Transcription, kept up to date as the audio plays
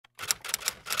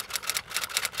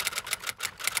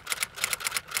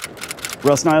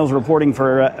Russ Niles reporting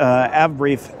for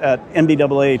AvBrief at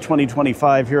NBAA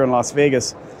 2025 here in Las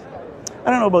Vegas. I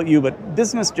don't know about you, but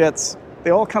business jets, they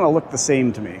all kind of look the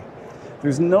same to me.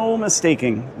 There's no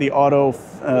mistaking the Otto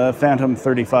Phantom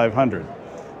 3500.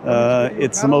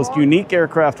 It's the most unique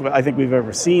aircraft I think we've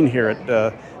ever seen here at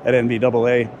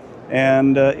NBAA,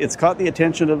 and it's caught the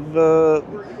attention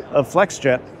of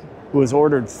Flexjet, who has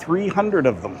ordered 300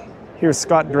 of them. Here's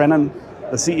Scott Drennan,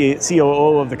 the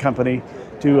COO of the company,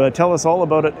 to tell us all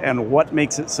about it and what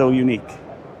makes it so unique.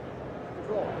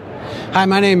 Hi,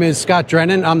 my name is Scott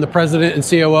Drennan. I'm the president and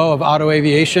COO of Otto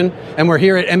Aviation, and we're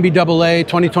here at NBAA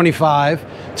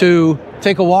 2025 to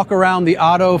take a walk around the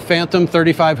Otto Phantom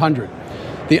 3500.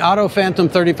 The Otto Phantom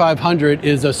 3500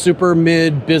 is a super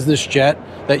mid business jet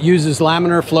that uses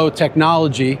laminar flow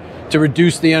technology to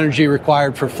reduce the energy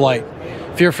required for flight.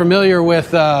 If you're familiar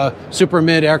with super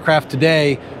mid aircraft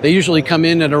today, they usually come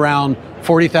in at around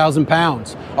 40,000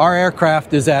 pounds. Our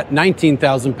aircraft is at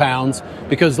 19,000 pounds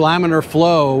because laminar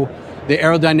flow, the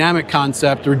aerodynamic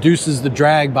concept, reduces the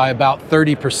drag by about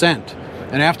 30%.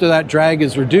 And after that drag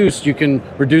is reduced, you can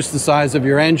reduce the size of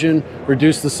your engine,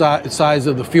 reduce the size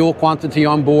of the fuel quantity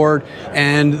on board,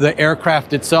 and the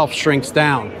aircraft itself shrinks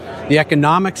down. The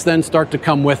economics then start to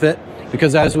come with it,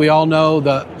 because as we all know,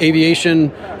 the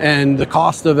aviation and the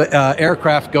cost of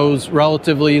aircraft goes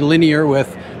relatively linear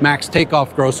with max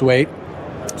takeoff gross weight.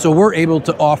 So we're able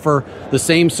to offer the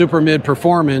same super mid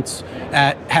performance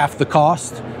at half the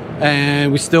cost,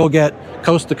 and we still get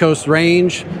coast to coast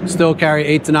range, still carry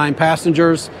 8 to 9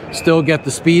 passengers, still get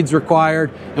the speeds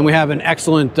required, and we have an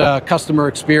excellent customer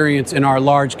experience in our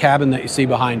large cabin that you see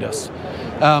behind us.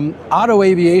 Otto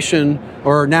Aviation,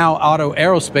 or now Otto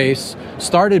Aerospace,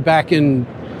 started back in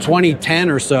 2010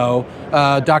 or so.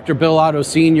 Dr. Bill Otto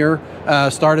Sr.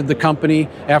 Started the company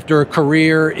after a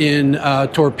career in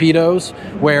torpedoes,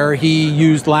 where he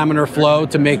used laminar flow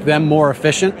to make them more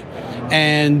efficient.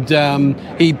 And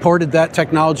he ported that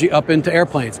technology up into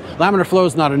airplanes. Laminar flow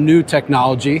is not a new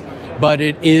technology, but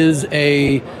it is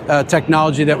a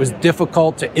technology that was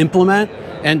difficult to implement,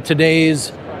 and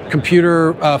today's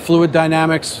computer fluid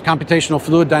dynamics, computational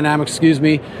fluid dynamics,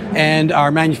 and our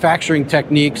manufacturing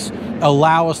techniques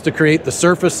allow us to create the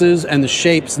surfaces and the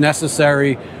shapes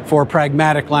necessary for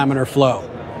pragmatic laminar flow.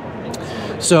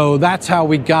 So that's how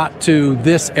we got to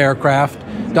this aircraft.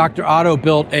 Dr. Otto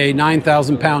built a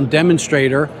 9,000 pound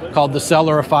demonstrator called the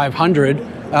Celery 500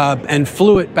 and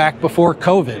flew it back before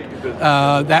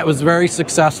COVID. That was very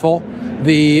successful.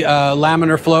 The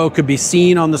laminar flow could be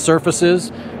seen on the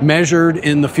surfaces, measured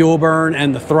in the fuel burn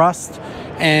and the thrust,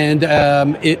 and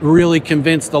it really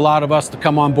convinced a lot of us to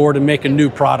come on board and make a new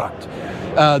product.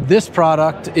 This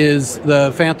product is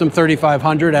the Phantom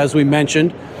 3500, as we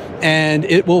mentioned, and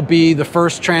it will be the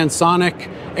first transonic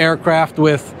aircraft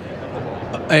with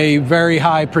a very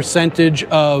high percentage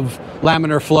of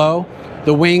laminar flow.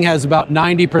 The wing has about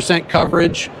 90%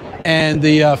 coverage, and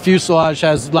the fuselage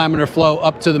has laminar flow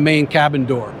up to the main cabin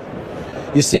door.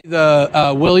 You see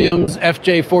the Williams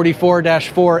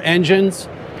FJ44-4 engines,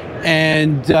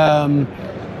 and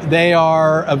they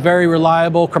are a very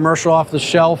reliable commercial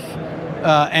off-the-shelf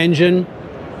engine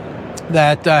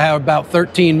that have about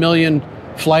 13 million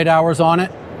flight hours on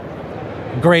it.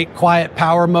 Great quiet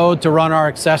power mode to run our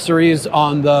accessories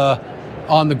on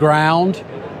the ground,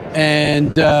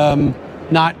 and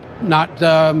not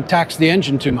tax the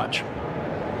engine too much.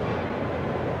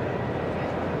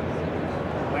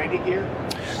 Landing gear?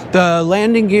 The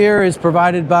landing gear is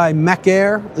provided by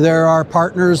Mecair. They're our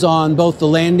partners on both the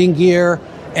landing gear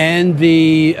and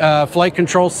the flight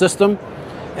control system.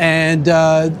 And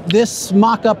this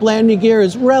mock-up landing gear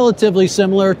is relatively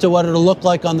similar to what it'll look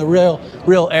like on the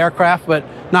real aircraft, but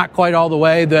not quite all the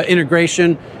way. The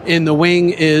integration in the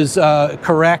wing is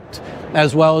correct,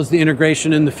 as well as the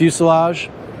integration in the fuselage.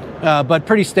 But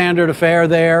pretty standard affair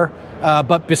there,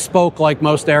 but bespoke like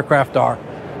most aircraft are,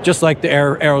 just like the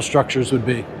aerostructures would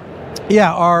be.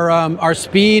 Yeah, our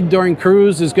speed during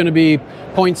cruise is going to be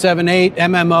 0.78,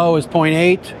 MMO is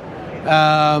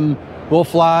 0.8. We'll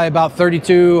fly about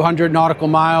 3,200 nautical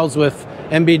miles with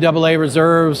NBAA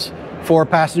reserves, 4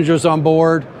 passengers on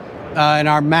board, and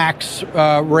our max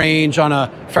range on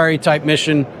a ferry type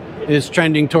mission is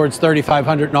trending towards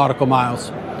 3,500 nautical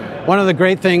miles. One of the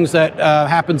great things that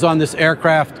happens on this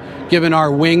aircraft, given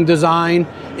our wing design,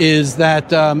 is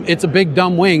that it's a big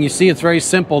dumb wing. You see, it's very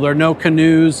simple. There are no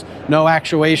canoes, no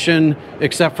actuation,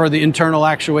 except for the internal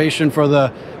actuation for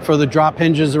the drop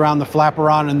hinges around the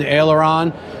flaperon and the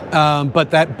aileron.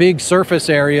 But that big surface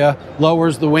area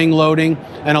lowers the wing loading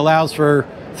and allows for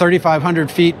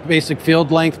 3,500 feet basic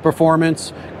field length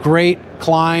performance, great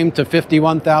climb to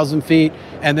 51,000 feet,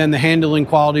 and then the handling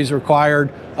qualities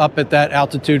required up at that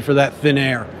altitude for that thin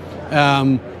air.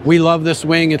 We love this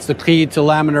wing. It's the key to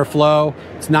laminar flow.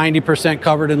 It's 90%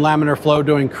 covered in laminar flow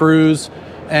doing cruise,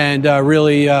 and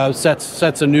really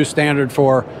sets a new standard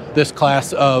for this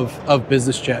class of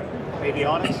business jet.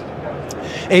 Avionics?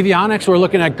 Avionics, we're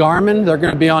looking at Garmin. They're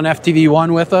going to be on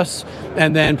FTV1 with us,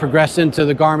 and then progress into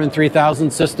the Garmin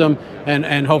 3000 system,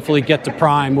 and hopefully get to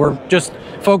Prime. We're just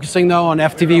focusing though on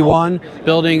FTV1,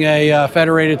 building a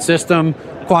federated system,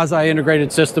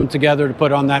 quasi-integrated system together to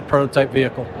put on that prototype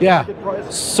vehicle. Yeah,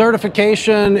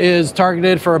 certification is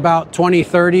targeted for about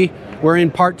 2030. We're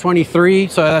in part 23,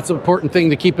 so that's an important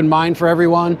thing to keep in mind for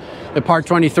everyone. The part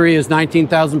 23 is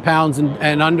 19,000 pounds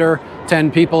and under,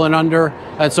 10 people and under.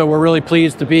 And so we're really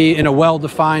pleased to be in a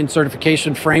well-defined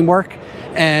certification framework.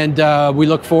 And we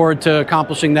look forward to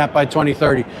accomplishing that by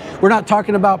 2030. We're not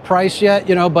talking about price yet,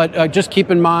 but just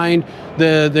keep in mind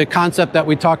the concept that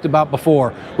we talked about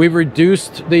before. We've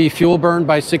reduced the fuel burn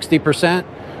by 60%.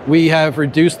 We have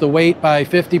reduced the weight by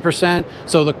 50%.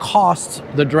 So the costs,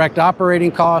 the direct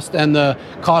operating cost and the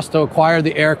cost to acquire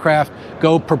the aircraft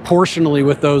go proportionally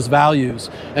with those values.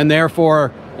 And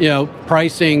therefore,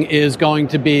 pricing is going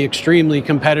to be extremely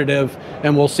competitive,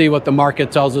 and we'll see what the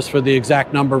market tells us for the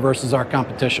exact number versus our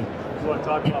competition. You want to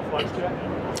talk about Flexjet?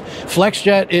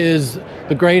 Flexjet is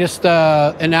the greatest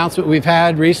announcement we've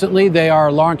had recently. They are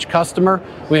a launch customer.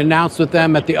 We announced with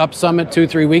them at the Up Summit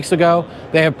 2-3 weeks ago.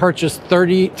 They have purchased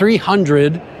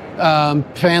 300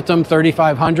 Phantom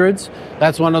 3500s.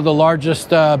 That's one of the largest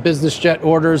business jet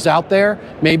orders out there,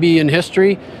 maybe in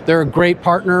history. They're a great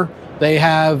partner. They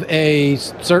have a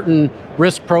certain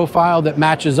risk profile that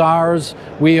matches ours.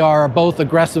 We are both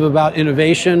aggressive about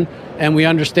innovation, and we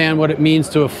understand what it means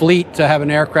to a fleet to have an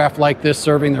aircraft like this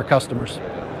serving their customers.